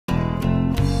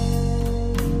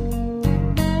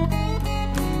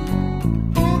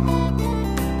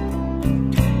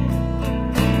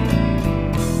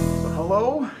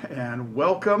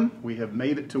welcome. We have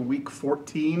made it to week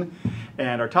 14,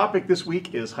 and our topic this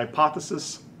week is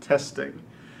hypothesis testing.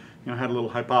 I had a little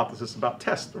hypothesis about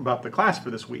the class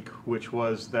for this week, which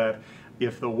was that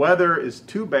if the weather is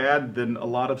too bad, then a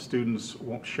lot of students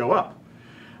won't show up.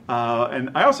 And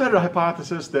I also had a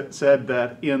hypothesis that said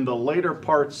that in the later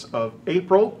parts of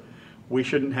April, we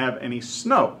shouldn't have any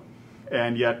snow.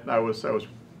 And yet I was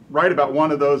right about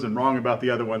one of those and wrong about the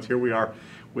other ones. Here we are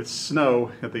with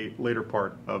snow at the later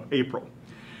part of April.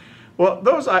 Well,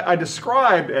 those I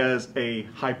described as a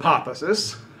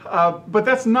hypothesis, but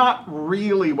that's not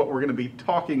really what we're going to be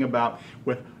talking about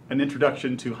with an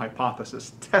introduction to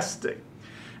hypothesis testing.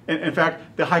 In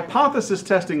fact, the hypothesis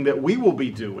testing that we will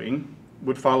be doing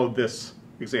would follow this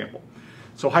example.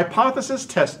 So hypothesis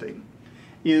testing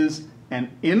is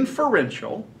an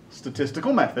inferential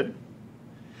statistical method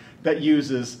that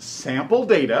uses sample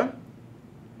data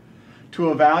to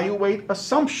evaluate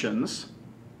assumptions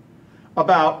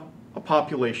about a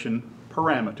population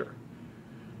parameter.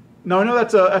 Now I know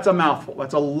that's a mouthful.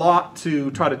 That's a lot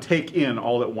to try to take in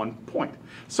all at one point.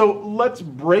 So let's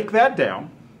break that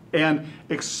down and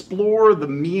explore the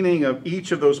meaning of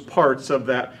each of those parts of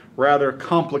that rather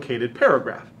complicated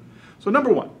paragraph. So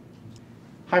number one,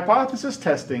 hypothesis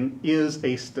testing is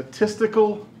a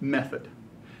statistical method.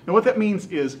 And what that means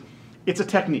is it's a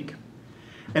technique.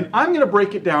 And I'm going to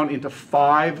break it down into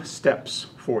 5 steps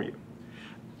for you.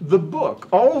 The book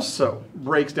also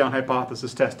breaks down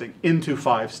hypothesis testing into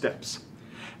 5 steps.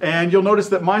 And you'll notice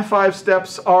that my 5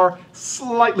 steps are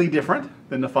slightly different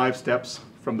than the 5 steps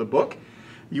from the book.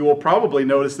 You will probably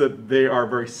notice that they are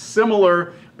very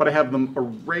similar, but I have them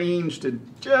arranged in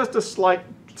just a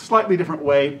slightly different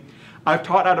way. I've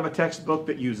taught out of a textbook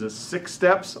that uses 6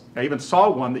 steps. I even saw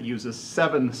one that uses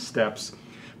 7 steps.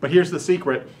 But here's the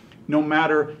secret. No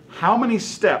matter how many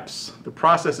steps the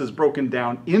process is broken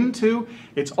down into,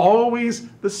 it's always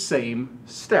the same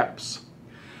steps.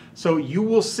 So you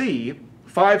will see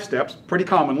 5 steps pretty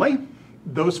commonly.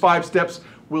 Those 5 steps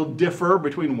will differ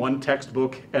between one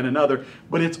textbook and another,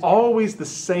 but it's always the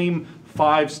same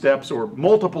 5 steps or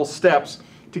multiple steps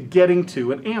to getting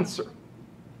to an answer.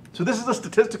 So this is a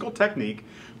statistical technique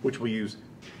which we use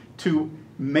to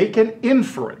make an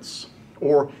inference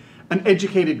or an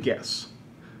educated guess.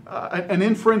 An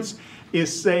inference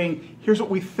is saying, here's what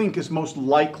we think is most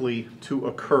likely to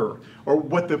occur, or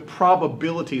what the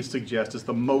probabilities suggest is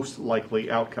the most likely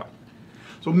outcome.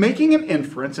 So making an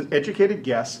inference, an educated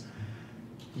guess,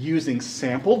 using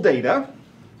sample data,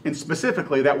 and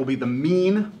specifically that will be the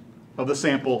mean of the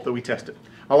sample that we tested.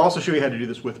 I'll also show you how to do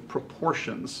this with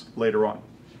proportions later on.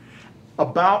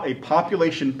 About a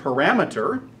population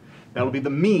parameter, that will be the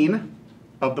mean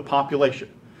of the population.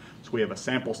 So we have a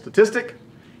sample statistic,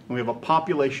 and we have a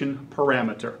population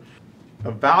parameter.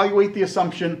 Evaluate the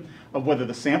assumption of whether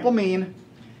the sample mean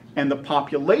and the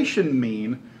population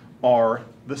mean are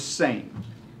the same.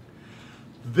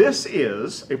 This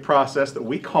is a process that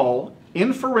we call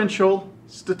inferential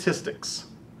statistics,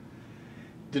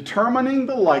 determining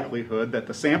the likelihood that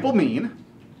the sample mean,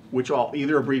 which I'll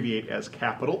either abbreviate as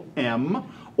capital M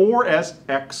or as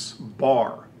X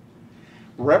bar,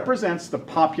 represents the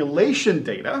population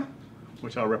data,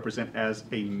 which I'll represent as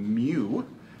a mu,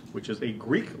 which is a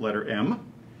Greek letter M,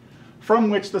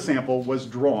 from which the sample was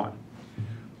drawn.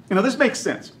 Now this makes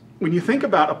sense. When you think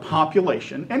about a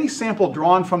population, any sample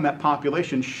drawn from that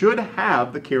population should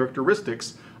have the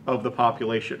characteristics of the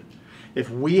population. If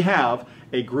we have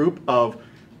a group of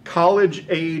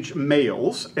college-age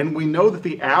males, and we know that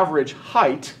the average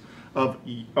height of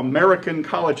American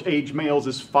college-age males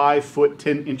is 5 foot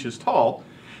 10 inches tall,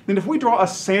 then if we draw a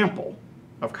sample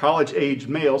of college-age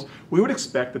males, we would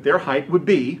expect that their height would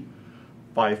be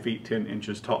 5 feet 10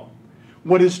 inches tall.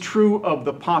 What is true of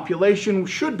the population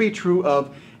should be true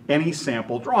of any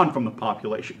sample drawn from the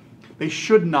population. They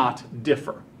should not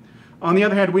differ. On the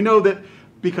other hand, we know that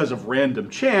because of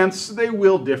random chance, they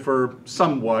will differ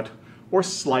somewhat or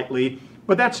slightly,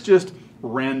 but that's just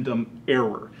random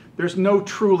error. There's no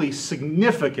truly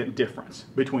significant difference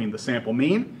between the sample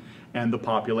mean and the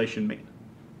population mean.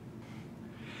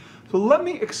 So let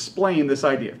me explain this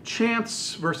idea of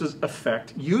chance versus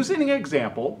effect using an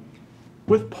example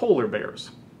with polar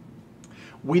bears.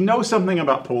 We know something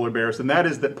about polar bears, and that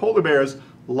is that polar bears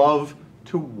love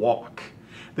to walk.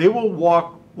 They will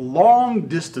walk long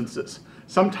distances,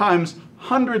 sometimes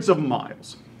hundreds of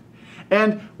miles.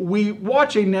 And we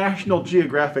watch a National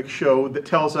Geographic show that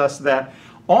tells us that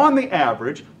on the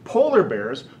average, polar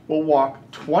bears will walk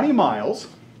 20 miles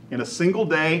in a single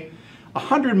day,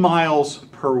 100 miles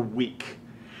per week.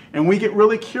 And we get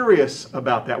really curious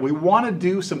about that. We want to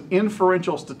do some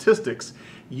inferential statistics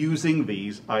using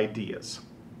these ideas.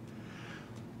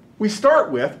 We start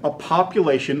with a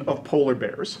population of polar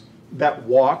bears that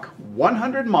walk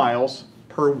 100 miles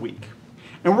per week.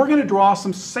 And we're going to draw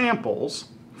some samples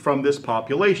from this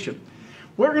population.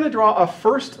 We're going to draw a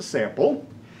first sample.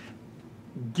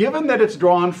 Given that it's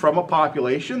drawn from a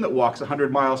population that walks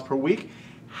 100 miles per week,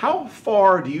 how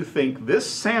far do you think this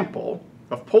sample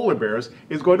of polar bears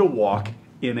is going to walk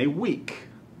in a week?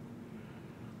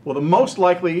 Well, the most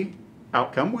likely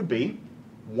outcome would be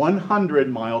 100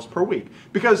 miles per week,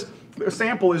 because the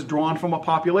sample is drawn from a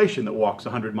population that walks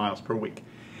 100 miles per week.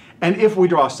 And if we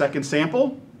draw a second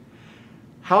sample,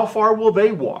 how far will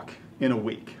they walk in a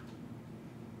week?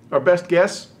 Our best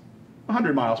guess,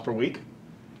 100 miles per week.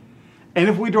 And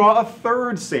if we draw a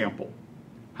third sample,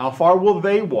 how far will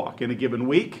they walk in a given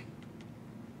week?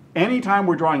 Anytime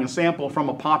we're drawing a sample from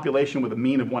a population with a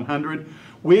mean of 100,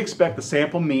 we expect the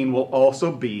sample mean will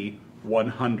also be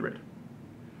 100.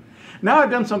 Now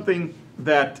I've done something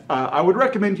that I would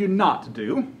recommend you not to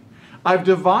do. I've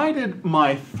divided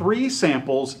my 3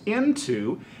 samples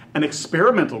into an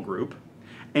experimental group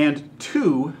and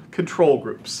 2 control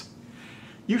groups.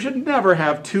 You should never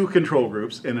have 2 control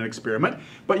groups in an experiment,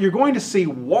 but you're going to see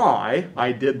why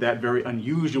I did that very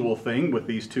unusual thing with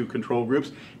these 2 control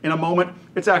groups in a moment.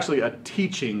 It's actually a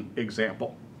teaching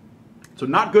example. So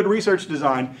not good research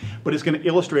design, but it's going to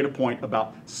illustrate a point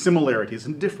about similarities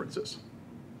and differences.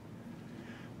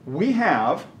 We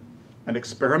have an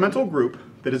experimental group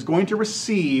that is going to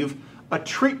receive a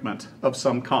treatment of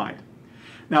some kind.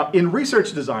 Now, in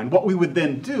research design, what we would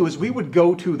then do is we would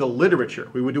go to the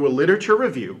literature. We would do a literature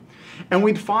review, and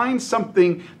we'd find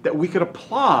something that we could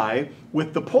apply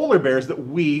with the polar bears that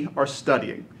we are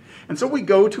studying. And so we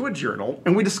go to a journal,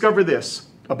 and we discover this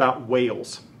about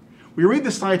whales. We read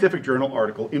the scientific journal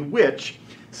article in which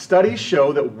studies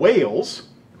show that whales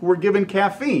who were given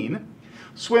caffeine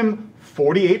swim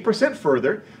 48%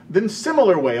 further than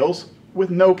similar whales with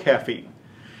no caffeine.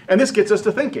 And this gets us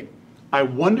to thinking, I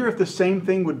wonder if the same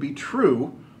thing would be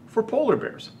true for polar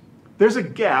bears. There's a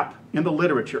gap in the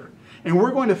literature, and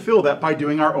we're going to fill that by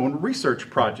doing our own research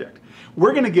project.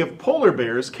 We're going to give polar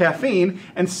bears caffeine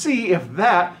and see if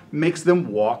that makes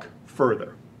them walk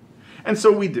further. And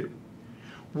so we do.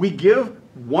 We give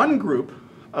one group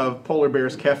of polar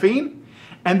bears caffeine,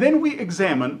 and then we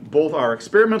examine both our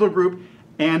experimental group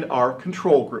and our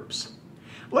control groups.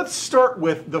 Let's start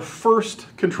with the first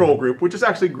control group, which is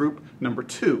actually group number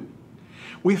 2.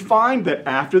 We find that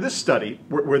after this study,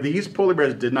 where these polar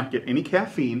bears did not get any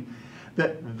caffeine,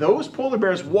 that those polar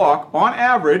bears walk, on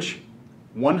average,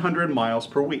 100 miles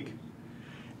per week.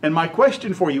 And my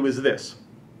question for you is this.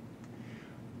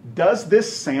 Does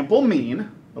this sample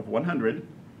mean of 100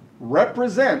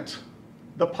 represent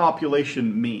the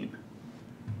population mean?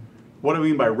 What do I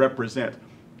mean by represent?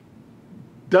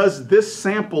 Does this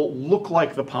sample look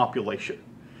like the population?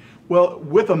 Well,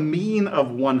 with a mean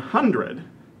of 100,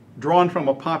 drawn from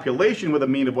a population with a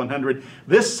mean of 100,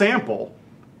 this sample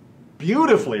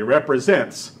beautifully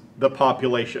represents the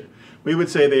population. We would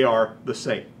say they are the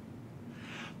same.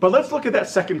 But let's look at that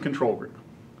second control group.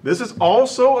 This is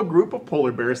also a group of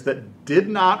polar bears that did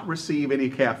not receive any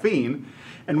caffeine,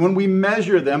 and when we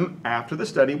measure them after the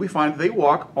study, we find they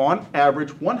walk on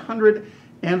average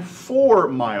 104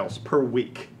 miles per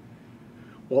week.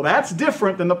 Well, that's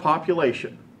different than the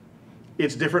population.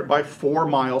 It's different by 4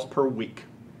 miles per week.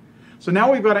 So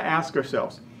now we've got to ask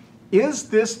ourselves, is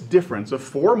this difference of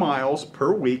 4 miles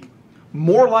per week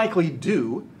more likely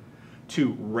due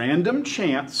to random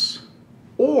chance,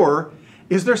 or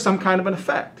is there some kind of an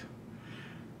effect?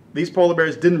 These polar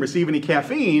bears didn't receive any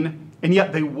caffeine, and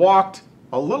yet they walked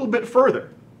a little bit further.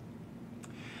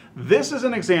 This is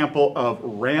an example of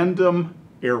random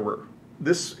error.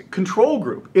 This control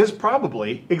group is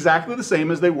probably exactly the same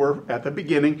as they were at the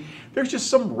beginning. There's just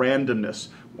some randomness.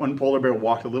 One polar bear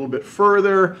walked a little bit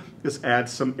further. This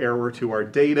adds some error to our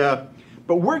data.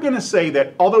 But we're going to say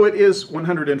that although it is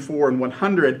 104 and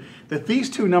 100, that these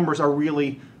 2 numbers are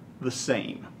really the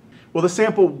same. Well, the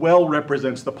sample well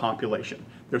represents the population.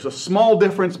 There's a small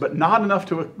difference, but not enough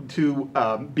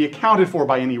to be accounted for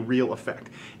by any real effect.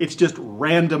 It's just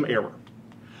random error.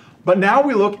 But now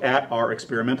we look at our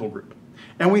experimental group.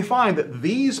 And we find that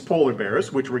these polar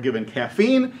bears, which were given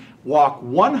caffeine, walk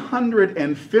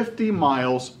 150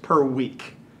 miles per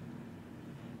week.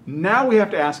 Now we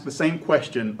have to ask the same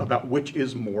question about which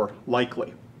is more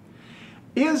likely.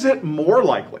 Is it more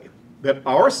likely that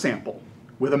our sample,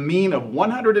 with a mean of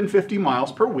 150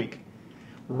 miles per week,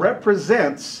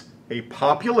 represents a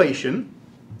population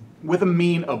with a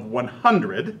mean of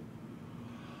 100,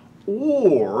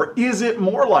 or is it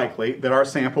more likely that our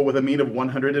sample with a mean of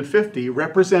 150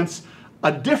 represents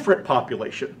a different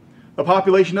population, a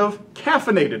population of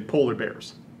caffeinated polar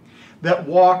bears that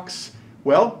walks,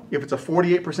 well, if it's a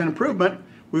 48% improvement,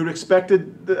 we would expect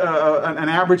an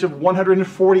average of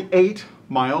 148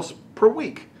 miles per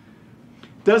week.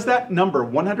 Does that number,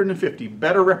 150,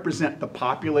 better represent the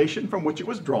population from which it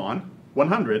was drawn,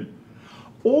 100,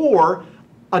 or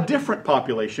a different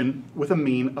population with a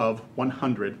mean of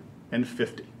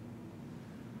 150?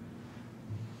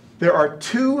 There are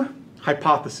two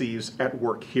hypotheses at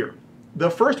work here. The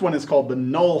first one is called the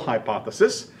null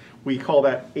hypothesis. We call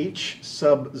that H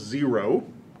sub 0,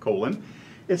 colon.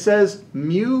 It says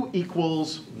mu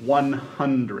equals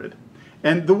 100.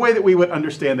 And the way that we would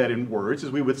understand that in words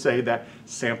is we would say that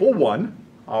sample 1,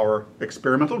 our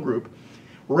experimental group,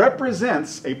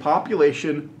 represents a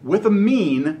population with a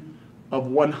mean of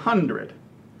 100.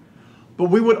 But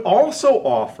we would also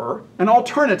offer an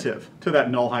alternative to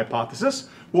that null hypothesis.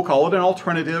 We'll call it an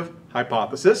alternative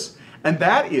hypothesis, and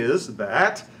that is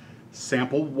that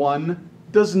sample 1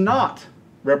 does not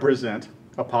represent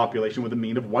a population with a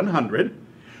mean of 100.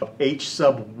 H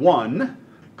sub 1,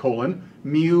 colon,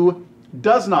 mu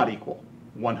does not equal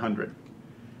 100.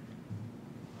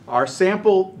 Our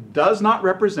sample does not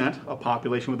represent a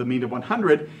population with a mean of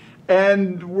 100,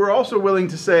 and we're also willing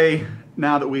to say,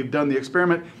 now that we've done the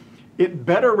experiment, it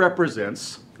better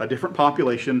represents a different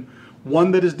population,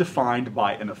 one that is defined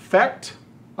by an effect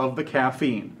of the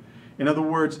caffeine. In other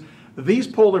words, these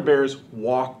polar bears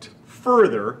walked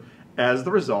further as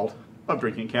the result of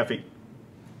drinking caffeine.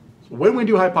 So when we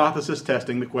do hypothesis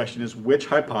testing, the question is, which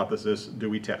hypothesis do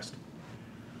we test?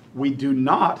 We do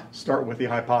not start with the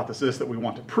hypothesis that we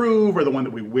want to prove or the one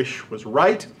that we wish was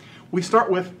right. We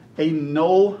start with a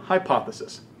null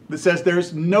hypothesis that says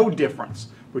there's no difference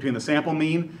between the sample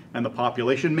mean and the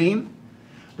population mean.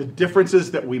 The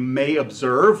differences that we may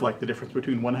observe, like the difference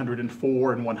between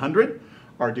 104 and 100,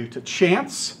 are due to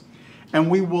chance.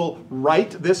 And we will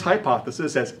write this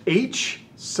hypothesis as H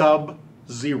sub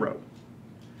 0.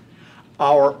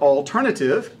 Our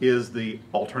alternative is the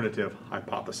alternative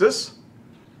hypothesis,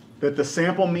 that the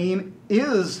sample mean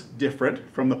is different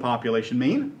from the population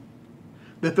mean,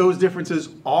 that those differences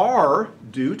are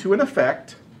due to an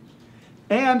effect,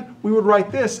 and we would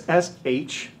write this as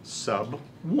H sub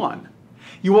 1.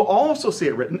 You will also see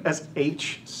it written as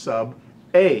H sub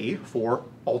A for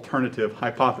alternative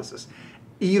hypothesis.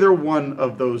 Either one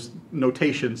of those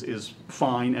notations is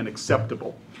fine and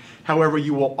acceptable. However,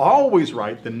 you will always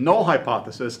write the null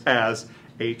hypothesis as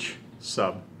H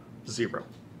sub 0.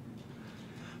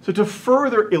 So to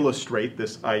further illustrate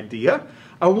this idea,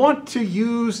 I want to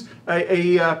use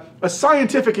a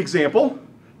scientific example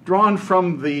drawn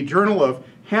from the Journal of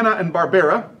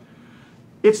Hanna-Barbera.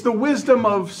 It's the wisdom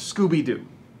of Scooby-Doo.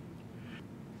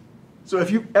 So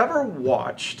if you've ever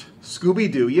watched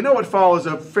Scooby-Doo, you know it follows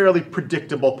a fairly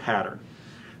predictable pattern.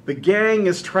 The gang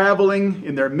is traveling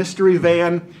in their mystery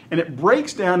van, and it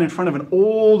breaks down in front of an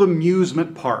old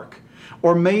amusement park,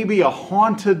 or maybe a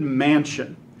haunted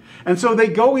mansion. And so they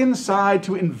go inside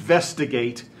to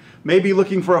investigate, maybe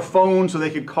looking for a phone so they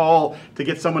could call to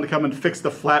get someone to come and fix the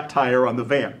flat tire on the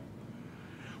van.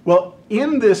 Well,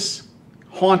 in this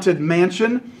haunted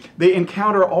mansion, they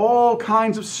encounter all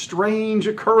kinds of strange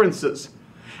occurrences.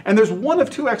 And there's one of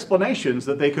two explanations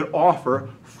that they could offer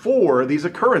for these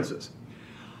occurrences.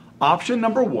 Option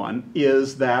number one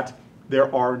is that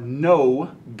there are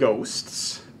no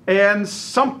ghosts and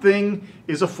something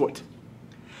is afoot.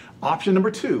 Option number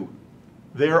two,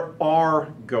 there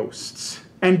are ghosts,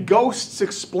 and ghosts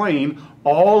explain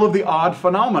all of the odd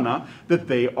phenomena that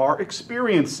they are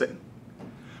experiencing.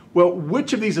 Well,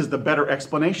 which of these is the better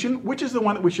explanation? Which is the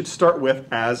one that we should start with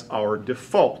as our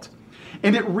default?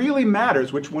 And it really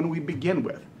matters which one we begin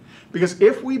with. Because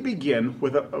if we begin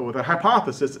with a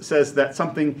hypothesis that says that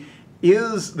something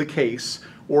is the case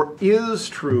or is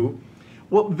true,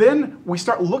 well, then we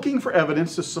start looking for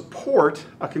evidence to support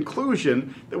a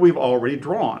conclusion that we've already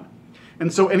drawn.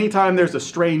 And so anytime there's a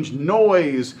strange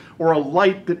noise or a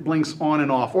light that blinks on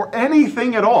and off or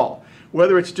anything at all,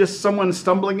 whether it's just someone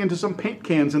stumbling into some paint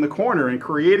cans in the corner and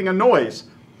creating a noise,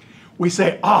 we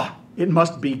say, ah, it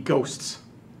must be ghosts.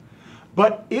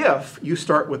 But if you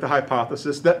start with the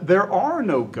hypothesis that there are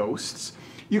no ghosts,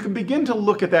 you can begin to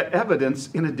look at that evidence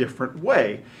in a different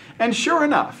way. And sure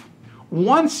enough,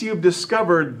 once you've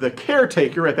discovered the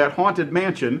caretaker at that haunted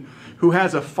mansion who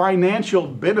has a financial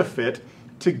benefit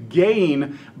to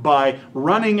gain by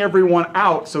running everyone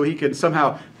out so he can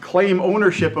somehow claim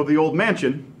ownership of the old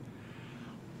mansion,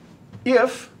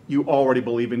 if you already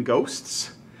believe in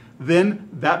ghosts, then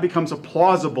that becomes a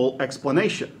plausible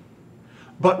explanation.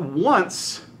 But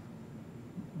once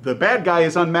the bad guy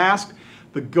is unmasked,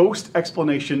 the ghost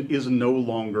explanation is no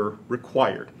longer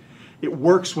required. It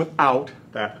works without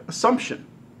that assumption.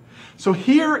 So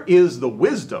here is the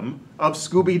wisdom of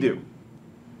Scooby-Doo.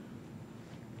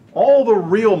 All the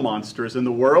real monsters in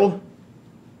the world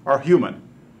are human.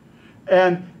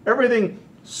 And everything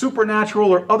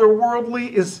supernatural or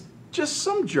otherworldly is just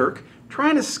some jerk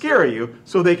trying to scare you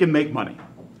so they can make money.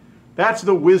 That's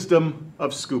the wisdom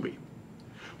of Scooby.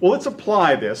 Well, let's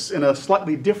apply this in a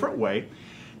slightly different way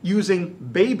using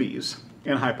babies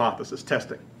in hypothesis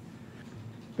testing.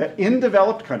 That in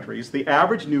developed countries, the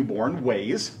average newborn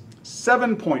weighs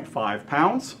 7.5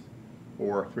 pounds,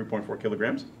 or 3.4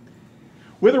 kilograms,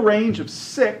 with a range of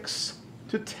 6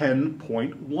 to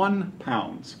 10.1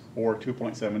 pounds, or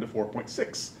 2.7 to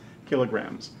 4.6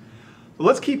 kilograms. So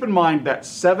let's keep in mind that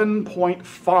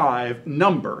 7.5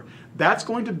 number. That's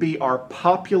going to be our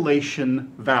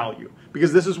population value,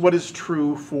 because this is what is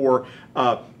true for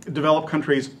developed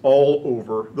countries all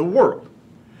over the world.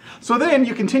 So then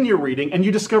you continue reading and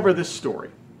you discover this story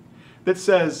that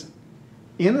says,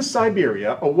 in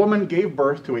Siberia, a woman gave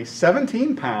birth to a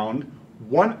 17-pound,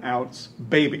 1-ounce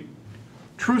baby.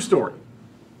 True story.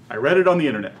 I read it on the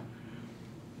internet.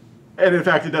 And in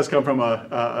fact, it does come from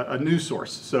a news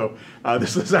source. So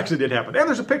this actually did happen. And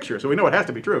there's a picture, so we know it has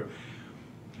to be true.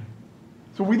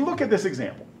 So we look at this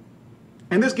example.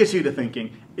 And this gets you to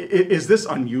thinking, is this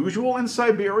unusual in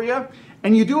Siberia?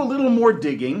 And you do a little more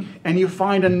digging, and you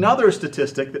find another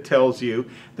statistic that tells you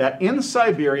that in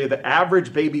Siberia, the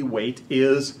average baby weight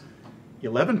is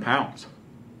 11 pounds.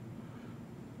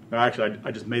 Now, actually,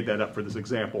 I just made that up for this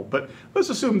example, but let's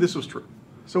assume this was true.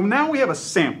 So now we have a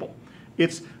sample.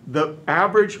 It's the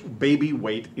average baby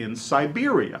weight in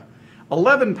Siberia,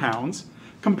 11 pounds,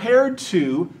 compared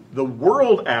to the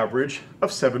world average of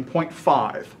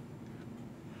 7.5.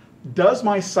 Does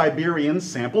my Siberian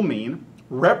sample mean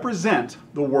represent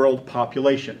the world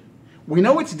population? We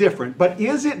know it's different, but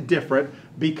is it different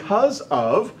because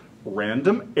of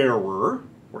random error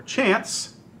or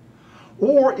chance?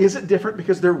 Or is it different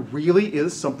because there really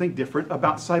is something different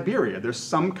about Siberia? There's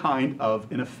some kind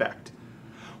of an effect.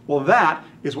 Well, that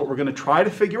is what we're going to try to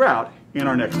figure out in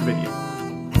our next video.